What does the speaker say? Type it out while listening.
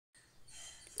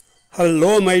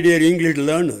Hello, my dear English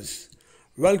learners.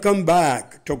 Welcome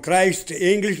back to Christ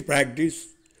English Practice.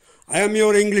 I am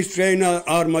your English trainer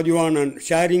R. Madhuvanan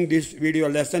sharing this video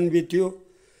lesson with you.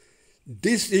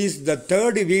 This is the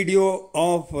third video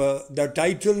of the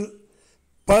title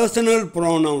Personal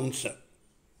Pronouns.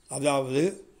 அதாவது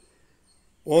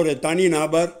ஒரு தனி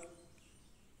நபர்,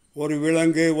 ஒரு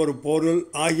விலங்கு, ஒரு பொருள்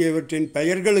ஆகியவற்றின்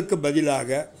பெயர்களுக்கு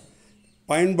பதிலாக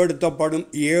பயன்படுத்தப்படும்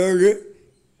 7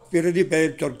 பிரதி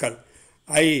பெயர் சொற்கள்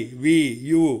ஐ, we,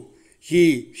 you, he,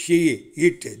 she,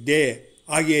 it, தே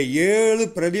ஆகிய 7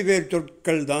 பிரதி பெயர்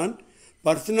சொற்கள் தான்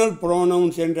பர்சனல்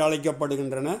ப்ரோனவுன்ஸ் என்று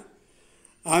அழைக்கப்படுகின்றன.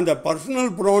 அந்த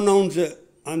பர்சனல் ப்ரோனவுன்ஸ்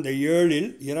அந்த 7இல்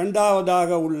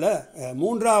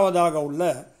மூன்றாவதாக உள்ள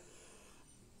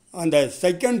அந்த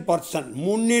செகண்ட் பர்சன்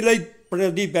முன்னிலை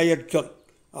பிரதி பெயர் சொல்,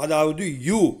 அதாவது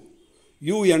யூ.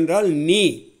 யூ என்றால் நீ.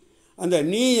 அந்த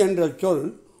நீ என்ற சொல்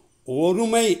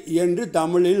ஒருமை என்று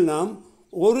தமிழில் நாம்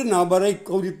ஒரு நபரை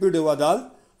குறிப்பிடுவதால்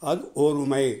அது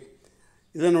ஒருமை.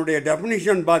 இதனுடைய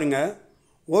டெஃபினிஷன் பாருங்கள்.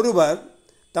 ஒருவர்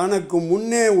தனக்கு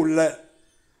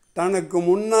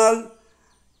முன்னால்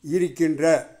இருக்கின்ற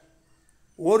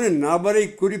ஒரு நபரை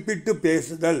குறிப்பிட்டு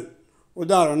பேசுதல்.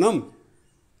 உதாரணம்,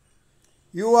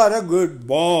 யூ ஆர் அ குட்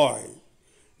பாய்,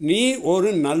 நீ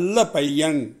ஒரு நல்ல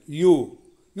பையன்.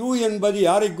 யூ என்பது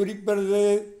யாரை குறிப்பிடுறது?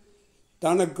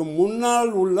 தனக்கு முன்னால்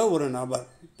உள்ள ஒரு நபர்,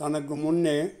 தனக்கு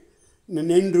முன்னே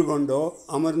நின்று கொண்டோ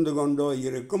அமர்ந்து கொண்டோ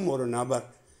இருக்கும் ஒரு நபர்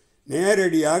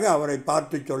நேரடியாக அவரை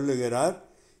பார்த்து சொல்லுகிறார்,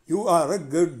 யூ ஆர் அ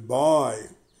குட் பாய்,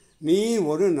 நீ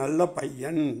ஒரு நல்ல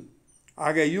பையன்.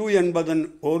 ஆக யூ என்பதன்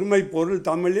ஒருமை பொருள்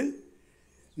தமிழில்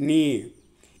நீ.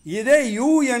 இதே யூ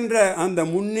என்ற அந்த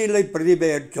முன்னிலை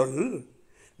பிரதிபெயர் சொல்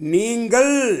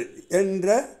நீங்கள் என்ற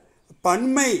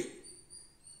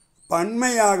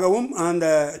பன்மையாகவும் அந்த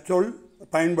சொல்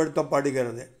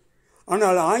பயன்படுத்தப்படுகிறது.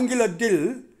 ஆனால் ஆங்கிலத்தில்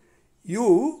யூ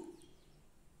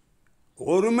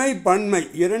ஒருமை பன்மை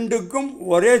இரண்டுக்கும்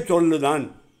ஒரே சொல்லுதான்.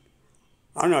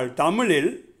 ஆனால்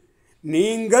தமிழில்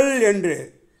நீங்கள் என்று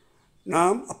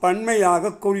நாம்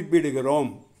பன்மையாக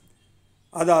குறிப்பிடுகிறோம்.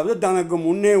 அதாவது தனக்கு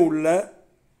முன்னே உள்ள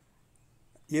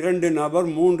 2 நபர்,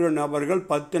 3 நபர்கள்,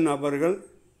 10 நபர்கள்,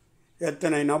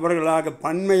 எத்தனை நபர்களாக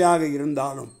பன்மையாக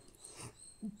இருந்தாலும்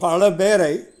பல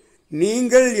பேரை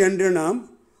நீங்கள் என்று நாம்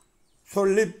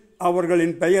சொல்லி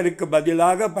அவர்களின் பெயருக்கு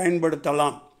பதிலாக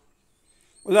பயன்படுத்தலாம்.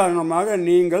 உதாரணமாக,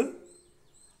 நீங்கள்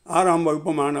 6ஆம்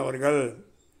வகுப்பு மாணவர்கள்,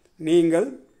 நீங்கள்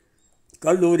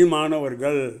கல்லூரி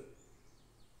மாணவர்கள்,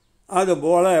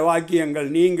 அதுபோல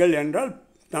வாக்கியங்கள். நீங்கள் என்றால்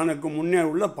தனக்கு முன்னே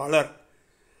உள்ள பலர்.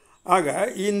 ஆக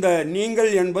இந்த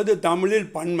நீங்கள் என்பது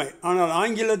தமிழில் பன்மை, ஆனால்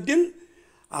ஆங்கிலத்தில்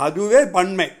அதுவே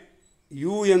பன்மை.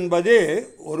 யூ என்பதே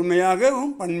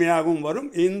ஒருமையாகவும் பன்மையாகவும் வரும்.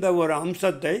 இந்த ஒரு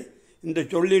அம்சத்தை, இந்த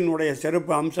சொல்லினுடைய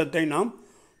சிறப்பு அம்சத்தை நாம்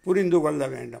புரிந்து கொள்ள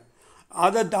வேண்டும்.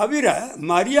 அதை தவிர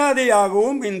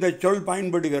மரியாதையாகவும் இந்த சொல்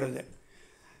பயன்படுகிறது.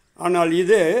 ஆனால்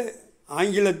இது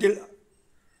ஆங்கிலத்தில்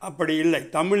அப்படி இல்லை.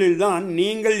 தமிழில்தான்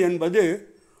நீங்கள் என்பது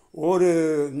ஒரு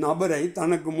நபரை,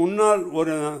 தனக்கு முன்னால்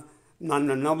ஒரு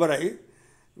நபரை,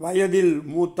 வயதில்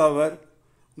மூத்தவர்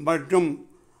மற்றும்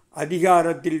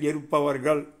அதிகாரத்தில்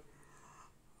இருப்பவர்கள்,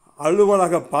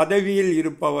 அலுவலக பதவியில்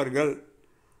இருப்பவர்கள்,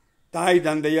 தாய்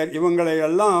தந்தையர்,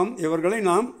 இவர்களை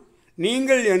நாம்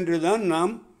நீங்கள் என்று தான்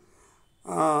நாம்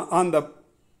அந்த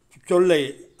சொல்லை,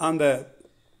 அந்த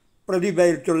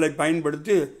பிரதிபெயர் சொல்லை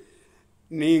பயன்படுத்தி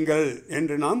நீங்கள்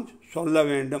என்று நாம் சொல்ல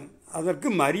வேண்டும். அதற்கு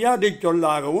மரியாதை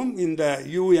சொல்லாகவும் இந்த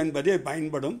யூ என்பதே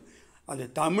பயன்படும். அது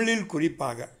தமிழில்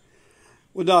குறிப்பாக.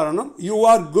 உதாரணம், யூ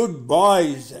ஆர் குட்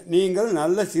பாய்ஸ், நீங்கள்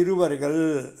நல்ல சிறுவர்கள்.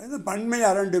 இது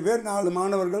பன்மையாக 2 பேர், 4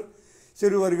 மாணவர்கள்,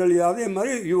 சிறுவர்கள். அதே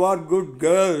மாதிரி யூ ஆர் குட்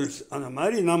கேர்ள்ஸ், அந்த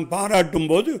மாதிரி நாம் பாராட்டும்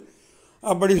போது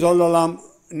அப்படி சொல்லலாம்.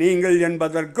 நீங்கள்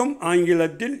என்பதற்கும்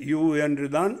ஆங்கிலத்தில் யூ என்று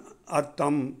தான்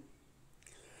அர்த்தம்.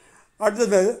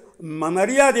 அடுத்தது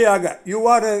மரியாதையாக, you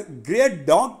are a great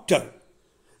doctor,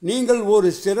 நீங்கள்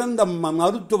ஒரு சிறந்த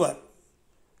மருத்துவர்.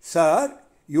 Sir,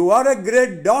 you are a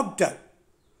great doctor.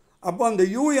 அப்போ அந்த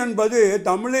யூ என்பது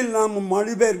தமிழில் நாம்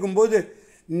மொழிபெயர்க்கும் போது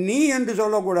நீ என்று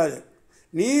சொல்லக்கூடாது.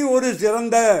 நீ ஒரு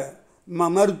சிறந்த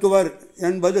மருத்துவர்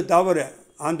என்பது தவறு.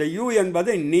 அந்த யூ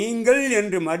என்பதை நீங்கள்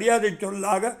என்று மரியாதை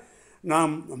சொல்லாக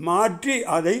நாம் மாற்றி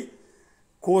அதை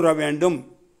கூற வேண்டும்.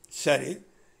 சரி,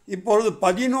 இப்பொழுது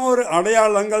 11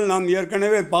 அடையாளங்கள் நாம்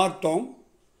ஏற்கனவே பார்த்தோம்.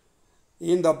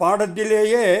 இந்த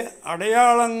பாடத்திலேயே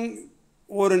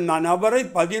ஒரு நபரை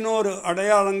 11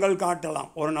 அடையாளங்கள்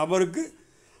காட்டலாம். ஒரு நபருக்கு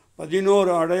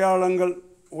 11 அடையாளங்கள்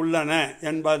உள்ளன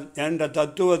என்ற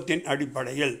தத்துவத்தின்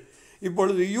அடிப்படையில்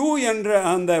இப்பொழுது யூ என்ற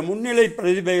அந்த முன்னிலை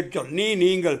பிரதிபெயர் சொல்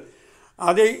நீங்கள்,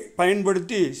 அதை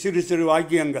பயன்படுத்தி சிறு சிறு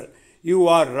வாக்கியங்கள். You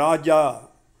are Raja,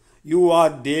 you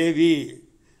are Devi,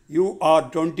 You are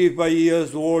 25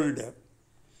 years old.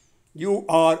 You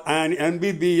are an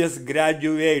MBBS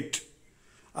graduate.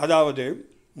 அதாவது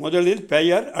முதலில்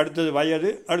பெயர், அடுத்தது வயது,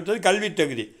 அடுத்தது கல்வித்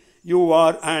தகுதி. You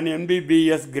are an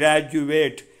MBBS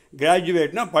graduate.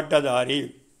 Graduateனா பட்டதாரி.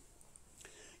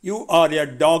 You are a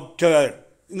doctor.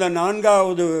 இந்த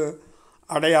நான்காவது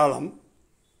அடையாளம்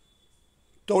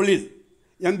தொழில்.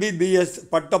 MBBS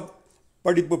பட்ட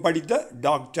படிப்பு படித்த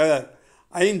doctor.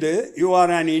 5 you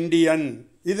are an Indian.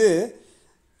 இது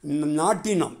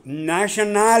நாட்டினம்,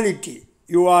 nationality.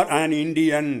 You are an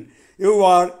Indian. You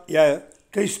are a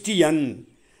Christian.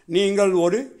 நீங்கள்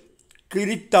ஒரு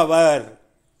கிறித்தவர்,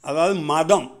 அதாவது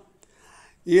மதம்.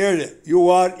 7 you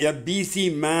are a BC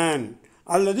man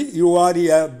அல்லது you are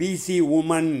a BC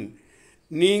woman.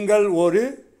 நீங்கள் ஒரு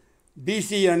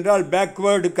BC என்றால்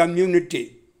backward community,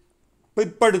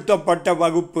 பிற்படுத்தப்பட்ட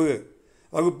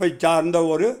வகுப்பை சார்ந்த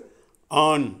ஒரு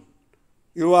ஆண்.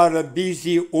 You are a BC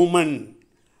woman.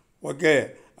 Okay.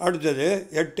 அடுத்தது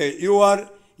 8 you are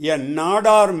a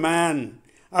Nadar man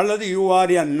அல்லது you are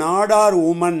a Nadar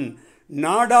woman.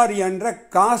 Nadar என்ற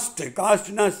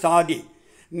காஸ்ட்னா சாதி.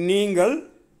 நீங்கள்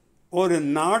ஒரு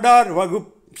நாடார்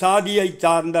சாதியை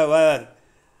சார்ந்தவர்.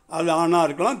 அது ஆணாக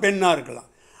இருக்கலாம், பெண்ணாக இருக்கலாம்.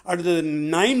 அடுத்தது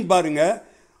 9 பாருங்க,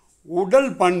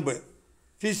 உடல் பண்பு,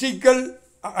 physical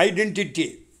identity,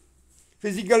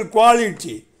 physical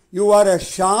quality. You are a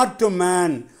short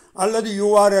man அல்லது you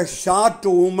are a short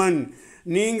woman.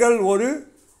 நீங்கள் ஒரு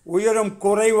உயரம்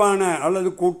குறைவான அல்லது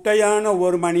குட்டையான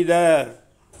ஒரு மனிதர்,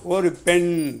 ஒரு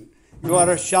பெண். You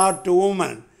are a short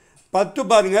woman. 10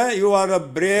 பாருங்க, you are a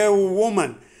brave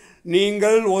woman.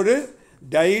 நீங்கள் ஒரு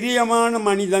தைரியமான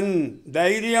மனிதன்,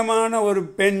 தைரியமான ஒரு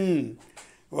பெண்.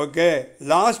 ஓகே.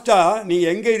 லாஸ்ட்டாக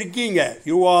நீங்கள் எங்கே இருக்கீங்க?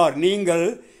 யூ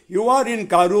ஆர் இன்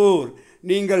கரூர்.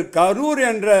 நீங்கள் கரூர்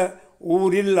என்ற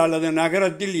ஊரில் அல்லது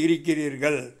நகரத்தில்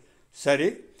இருக்கிறீர்கள். சரி,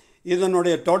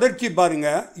 இதனுடைய தொடர்ச்சி பாருங்க.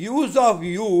 Use of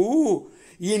you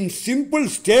in simple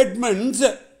statements,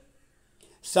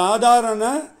 சாதாரண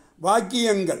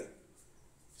வாக்கியங்கள்,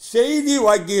 செய்தி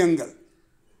வாக்கியங்கள்.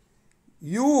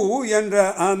 யூ என்ற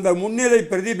அந்த முன்னிலை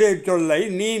பிரதிபெயர் சொல்லை,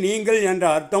 நீங்கள் என்ற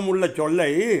அர்த்தமுள்ள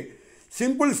சொல்லை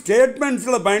சிம்பிள்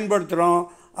ஸ்டேட்மெண்ட்ஸில் பயன்படுத்துகிறோம்.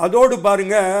 அதோடு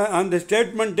பாருங்கள், அந்த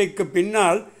ஸ்டேட்மெண்ட்டுக்கு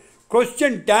பின்னால்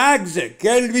கொஸ்டின் டேக்ஸ்,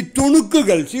 கேள்வி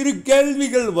துணுக்குகள், சிறு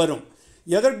கேள்விகள் வரும்.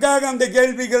 எதற்காக அந்த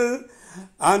கேள்விகள்?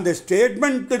 அந்த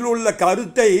ஸ்டேட்மெண்ட்டில் உள்ள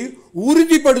கருத்தை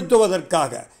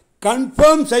உறுதிப்படுத்துவதற்காக,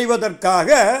 கன்ஃபார்ம்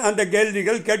செய்வதற்காக அந்த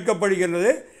கேள்விகள்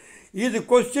கேட்கப்படுகிறது. இது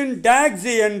கொஸ்டின் டேக்ஸ்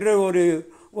என்ற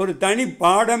ஒரு தனி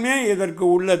பாடமே இதற்கு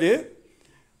உள்ளது.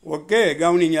 ஓகே,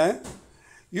 கவனிங்க.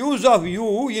 Use of you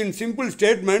in simple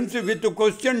statements with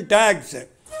question tax.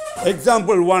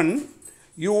 Example 1,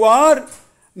 you are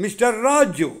mister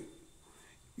Raju.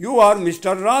 You are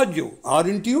mister Raju,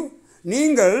 aren't you?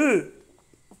 நீங்கள்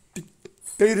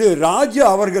திரு ராஜு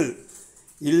அவர்கள்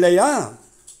இல்லையா?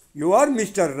 You are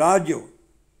mister Raju,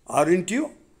 aren't you?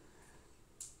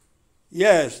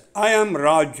 S, ஐ ஆம்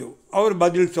ராஜு. அவர்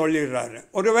பதில் சொல்லிடுறாரு.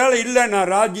 ஒருவேளை இல்லை,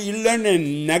 நான் ராஜு இல்லைன்னு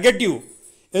நெகட்டிவ்,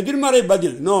 எதிர்மறை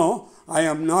பதில். No, I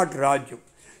am not Raju.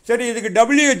 சரி, இதுக்கு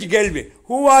WH கேள்வி.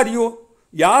 Who are you?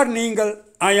 யார் நீங்கள்?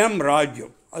 ஐ ஆம் ராஜு.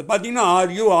 அது பார்த்தீங்கன்னா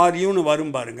ஆர்யூன்னு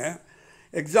வரும் பாருங்க.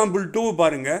 எக்ஸாம்பிள் 2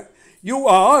 பாருங்க. You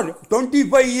are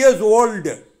 25 years old,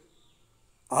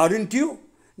 aren't you?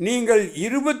 நீங்கள்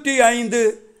 25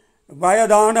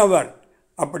 வயதானவர்,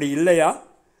 அப்படி இல்லையா?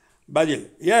 பதில்,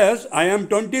 எஸ், ஐ ஆம்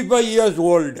 25 years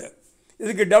old.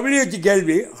 இதுக்கு WH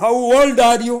கேள்வி. How old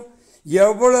are you?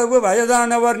 எவ்வளவு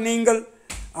வயதானவர் நீங்கள்?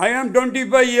 ஐ ஆம்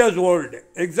 25 years old.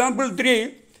 Example 3,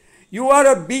 you are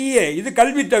a BA. இது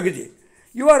கல்வி தகுதி.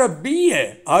 You are a BA,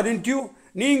 aren't you?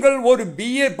 நீங்கள் ஒரு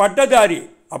BA பட்டதாரி,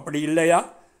 அப்படி இல்லையா?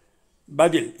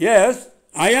 பதில், எஸ்,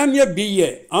 ஐ ஆம் எ BA.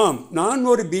 ஆம், நான்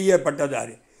ஒரு BA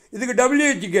பட்டதாரி. இதுக்கு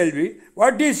WH கேள்வி.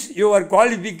 What is your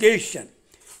qualification?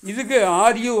 இதுக்கு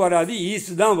ஆர்யூ வராது, ஈஸ்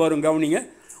தான் வரும். கவனிங்க.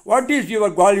 What is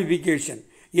your qualification?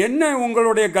 என்ன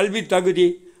உங்களுடைய கல்வி தகுதி?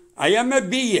 ஐ ஆம் எ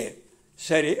BA.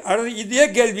 சரி, அடுத்து இதே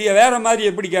கேள்வியை வேறு மாதிரி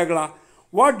எப்படி கேட்கலாம்?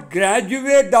 What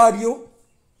graduate are you?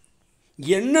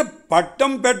 என்ன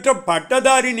பட்டம் பெற்ற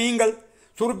பட்டதாரி நீங்கள்?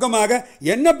 சுருக்கமாக,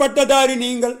 என்ன பட்டதாரி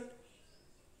நீங்கள்?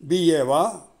 BAவா?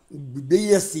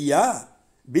 BSCயா?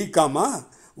 BComமா?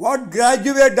 What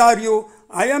graduate are you?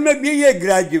 ஐ ஆம் எ BA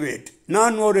கிராஜுவேட்.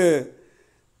 நான் ஒரு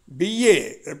BA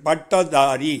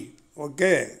பட்டதாரி.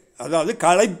 ஓகே, அதாவது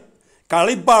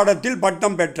கலைப்பாடத்தில்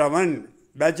பட்டம் பெற்றவன்,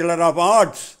 பேச்சுலர் ஆஃப்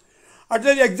ஆர்ட்ஸ்.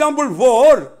 அடுத்தது எக்ஸாம்பிள்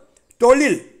 4,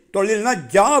 தொழில். தொழில்னா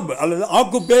ஜாப் அல்லது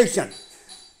occupation.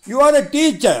 You are a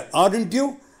teacher, aren't you?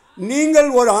 நீங்கள்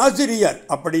ஒரு ஆசிரியர்,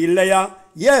 அப்படி இல்லையா?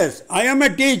 எஸ், ஐ ஆம் எ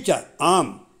டீச்சர்.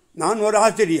 ஆம், நான் ஒரு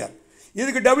ஆசிரியர்.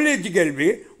 இதுக்கு WH கேள்வி.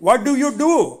 What to you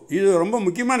two? இது ரொம்ப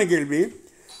முக்கியமான கேள்வி.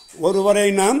 ஒருவரை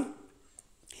நாம்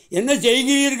என்ன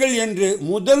செய்கிறீர்கள் என்று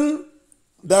முதல்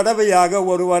தடவையாக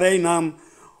ஒருவரை நாம்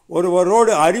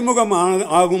ஒருவரோடு அறிமுகம்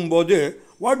ஆகும்போது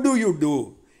வாட் டு யூ டூ,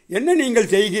 என்ன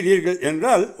நீங்கள் செய்கிறீர்கள்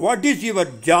என்றால் வாட் இஸ்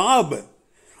யுவர் ஜாப்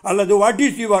அல்லது வாட்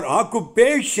இஸ் யுவர்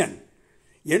ஆக்குபேஷன்,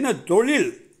 என்ன தொழில்,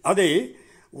 அதை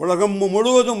உலகம்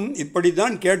முழுவதும் இப்படி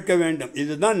தான் கேட்க வேண்டும்.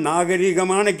 இதுதான்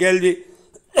நாகரிகமான கேள்வி.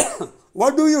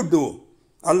 வாட் டு யூ டூ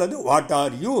அல்லது வாட்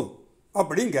ஆர் யூ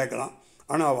அப்படின்னு கேட்கலாம்.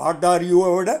 ஆனால் வாட் ஆர்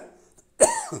யூவோட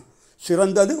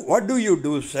சிறந்தது what to you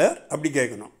two sir அப்படி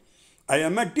கேட்கணும். ஐ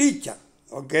ஆம் அ டீச்சர்.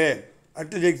 ஓகே,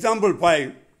 அடுத்தது example 5.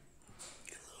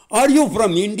 Are you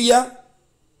from India?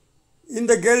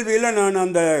 இந்த கேள்வியில் நான்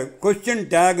அந்த கொஸ்டின்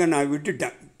டேகை நான்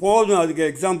விட்டுட்டேன். போதும், அதுக்கு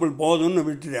எக்ஸாம்பிள் போதும்னு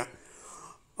விட்டுட்டேன்.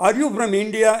 Are you from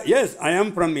India? S, I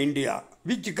am from India.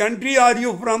 Which country are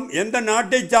you from? எந்த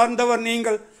நாட்டை சார்ந்தவர்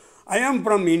நீங்கள்? ஐ ஆம்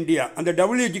ஃப்ரம் இந்தியா. அந்த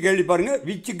WH கேள்வி பாருங்கள்.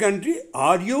 Which country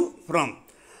are you from?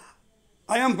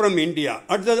 I am from India.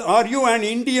 அடுத்தது ஆர் யூ அன்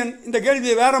இண்டியன்? இந்த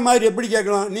கேள்வியை வேறு மாதிரி எப்படி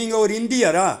கேட்கலாம்? நீங்கள் ஒரு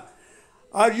இந்தியரா?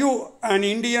 Are you an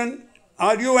Indian?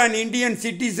 Are you an Indian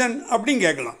citizen அப்படின்னு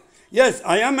கேட்கலாம். எஸ்,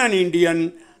 ஐ ஆம் அன் இண்டியன்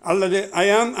அல்லது ஐ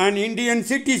ஆம் அன் இண்டியன்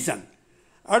சிட்டிசன்.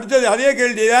 அடுத்தது அதே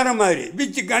கேள்வி வேறு மாதிரி.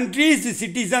 Which countries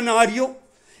citizen are you?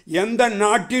 எந்த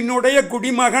நாட்டினுடைய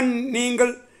குடிமகன்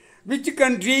நீங்கள்? Which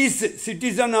countries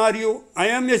citizen are you? ஐ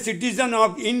ஆம் எ சிட்டிசன்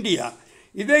ஆஃப் இந்தியா.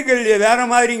 இதே கேள்வியை வேறு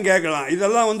மாதிரியும் கேட்கலாம்.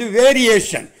 இதெல்லாம் வந்து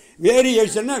வேரியேஷன்.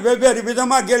 வேரியேஷன்னா வெவ்வேறு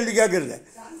விதமாக கேள்வி கேட்குறது.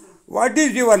 What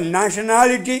is your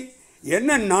nationality?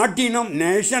 என்ன நாட்டினம்?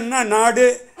 நேஷன்னா நாடு,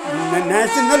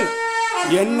 நேஷனல்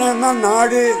என்னன்னா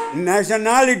நாடு,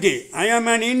 நேஷனாலிட்டி. ஐ ஆம்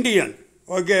அன் இண்டியன்.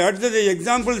 ஓகே, அடுத்தது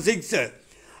எக்ஸாம்பிள் 6.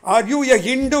 ஆர் யூ எ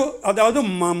ஹிந்து? அதாவது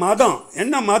மதம்,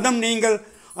 என்ன மதம் நீங்கள்?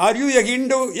 Are you a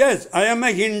Hindu? S, ஐ ஆம்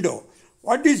எ Hindu.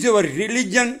 What is your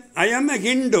religion? ஐ ஆம் எ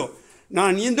ஹிந்து.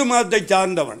 நான் இந்து மதத்தை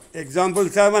சார்ந்தவன். Example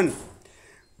 7.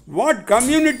 What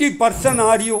community person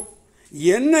are you?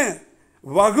 என்ன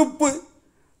வகுப்பு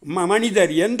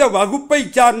மனிதர், எந்த வகுப்பை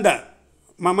சார்ந்த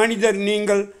மனிதர்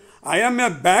நீங்கள்? ஐ ஆம் எ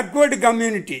பேக்வேர்டு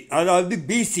கம்யூனிட்டி, அதாவது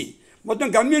பிசி.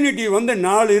 மொத்தம் கம்யூனிட்டி வந்து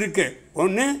 4 இருக்குது.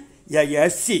 ஒன்று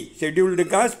SC scheduled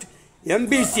caste,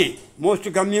 MBC most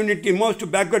community, most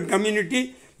backward community,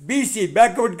 PC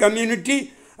backward community,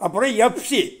 அப்புறம்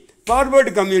எஃப்சி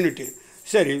ஃபார்வேர்டு கம்யூனிட்டி.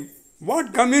 சரி, what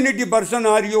community person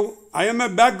are you? ஐ ஆம் எ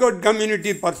backward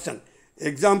community person.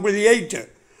 Example 8.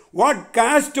 What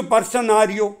cost person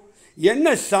are you? என்ன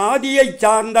சாதியை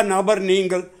சார்ந்த நபர்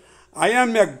நீங்கள்? ஐ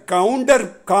ஆம் எ கவுண்டர்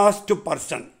காஸ்ட்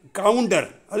பர்சன். கவுண்டர்,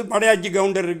 அது படையாச்சி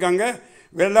கவுண்டர் இருக்காங்க,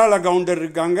 வெள்ளாள கவுண்டர்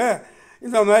இருக்காங்க,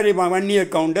 இந்த மாதிரி வன்னிய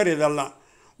கவுண்டர், இதெல்லாம்.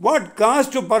 What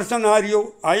cost person are you?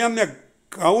 ஐ ஆம் எ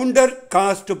counter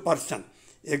cost person.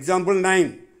 Example 9.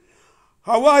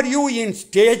 How are you in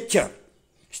stature?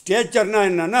 ஸ்டேச்சர்னா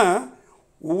என்னன்னா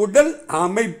உடல்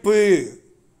அமைப்பு,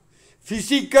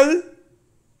 physical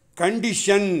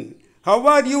condition. How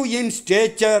are you in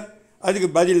stature? அதுக்கு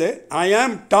பதில் ஐ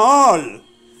ஆம் டால்.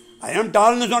 ஐ ஆம்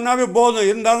டால்னு சொன்னாவே போதும்.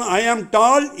 இருந்தாலும் ஐ ஆம்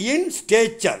டால் இன்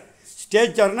ஸ்டேச்சர்.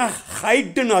 ஸ்டேச்சர்னா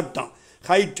ஹைட்டுன்னு அர்த்தம்,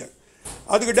 ஹைட்டு.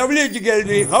 அதுக்கு WH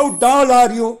கேள்வி ஹவு டால்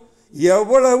ஆர் யூ?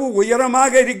 எவ்வளவு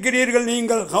உயரமாக இருக்கிறீர்கள்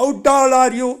நீங்கள்? How doll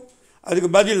are you? அதுக்கு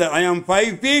பதில் ஐ ஆம்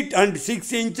 5 feet and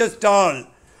 6 inches tall.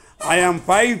 ஐ ஆம்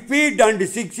 5 feet and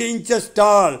 6 inches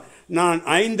tall. நான்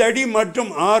 5 அடி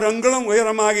மற்றும் 6 அங்குலம்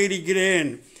உயரமாக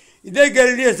இருக்கிறேன். இதே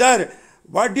கேள்வியே சார்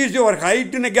வாட் இஸ் யுவர்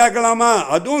ஹைட்டுன்னு கேட்கலாமா?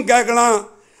 அதுவும் கேட்கலாம்.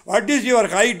 What is your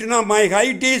ஹைட்னா my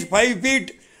height is 5 feet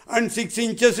and 6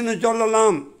 inchesன்னு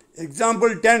சொல்லலாம்.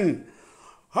 Example 10.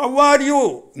 How are you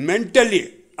mentally?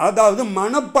 அதாவது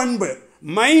மனப்பண்பு,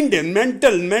 மைண்டு.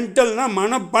 மென்டல்னா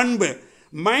மனப்பண்பு.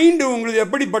 மைண்டு உங்களுக்கு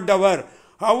எப்படிப்பட்டவர்?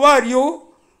 ஹவ் ஆர் யூ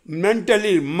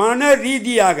மென்டலி, மன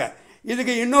ரீதியாக.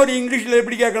 இதுக்கு இன்னொரு இங்கிலீஷில்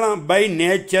எப்படி கேட்கலாம்? By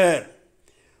nature.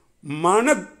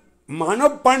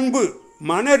 மனப்பண்பு,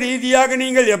 மன ரீதியாக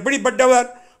நீங்கள் எப்படிப்பட்டவர்?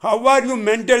 ஹவ் ஆர் யூ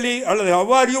மென்டலி அல்லது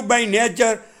how are you by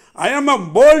nature? ஐ ஆம் அ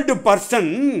போல்டு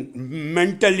பர்சன்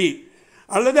மென்டலி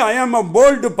அல்லது ஐ ஆம் அ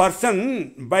போல்டு பர்சன்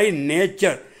பை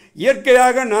நேச்சர்.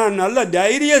 இயற்கையாக நான் நல்ல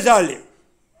தைரியசாலி.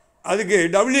 அதுக்கு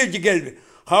WH கேள்வி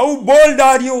ஹவு போல்ட்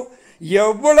ஆர் யூ?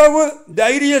 எவ்வளவு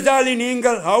தைரியசாலி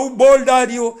நீங்கள்? How bolt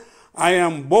are you? ஐ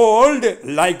ஆம் போல்டு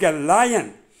லைக் அ லயன்.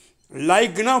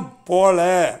 லைக்னா போல,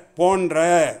 போன்ற,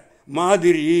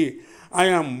 மாதிரி. ஐ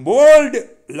ஆம் போல்டு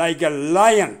லைக் அ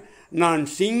லயன். நான்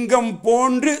சிங்கம்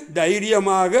போன்று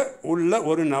தைரியமாக உள்ள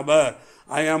ஒரு நபர்.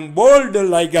 ஐ ஆம் போல்டு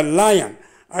லைக் அ லயன்.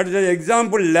 அடுத்தது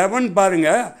எக்ஸாம்பிள் 11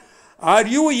 பாருங்கள். Are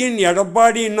you in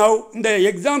Edappadi now? இந்த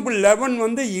எக்ஸாம்பிள் 11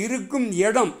 வந்து இருக்கும்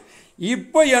இடம்.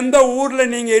 இப்போ எந்த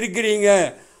ஊரில் நீங்கள் இருக்கிறீங்க?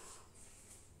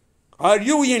 Are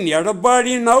you in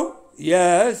Edapadi now?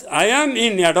 Yes, I am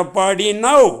in Edapadi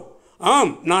now.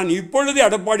 ஆம், நான் இப்பொழுது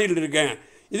எடப்பாடியில் இருக்கேன்.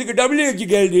 இதுக்கு WH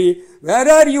கேள்வி. Where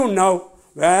are you now?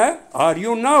 Where are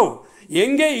you now?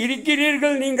 எங்கே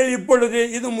இருக்கிறீர்கள் நீங்கள் இப்பொழுது?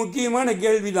 இது முக்கியமான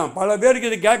கேள்வி தான். பல பேருக்கு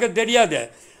இது கேட்க தெரியாது.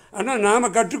 ஆனால்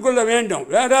நாம் கற்றுக்கொள்ள வேண்டும்.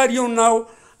 Where are you now?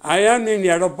 I am in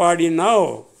Edapadi now.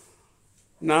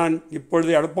 நான்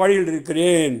இப்பொழுது எடப்பாடியில்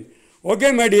இருக்கிறேன்.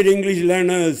 Okay, my dear English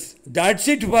learners, that's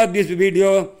it for this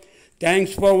video.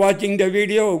 Thanks for watching the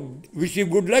video. Wish you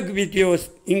good luck with your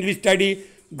English study.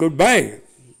 Goodbye.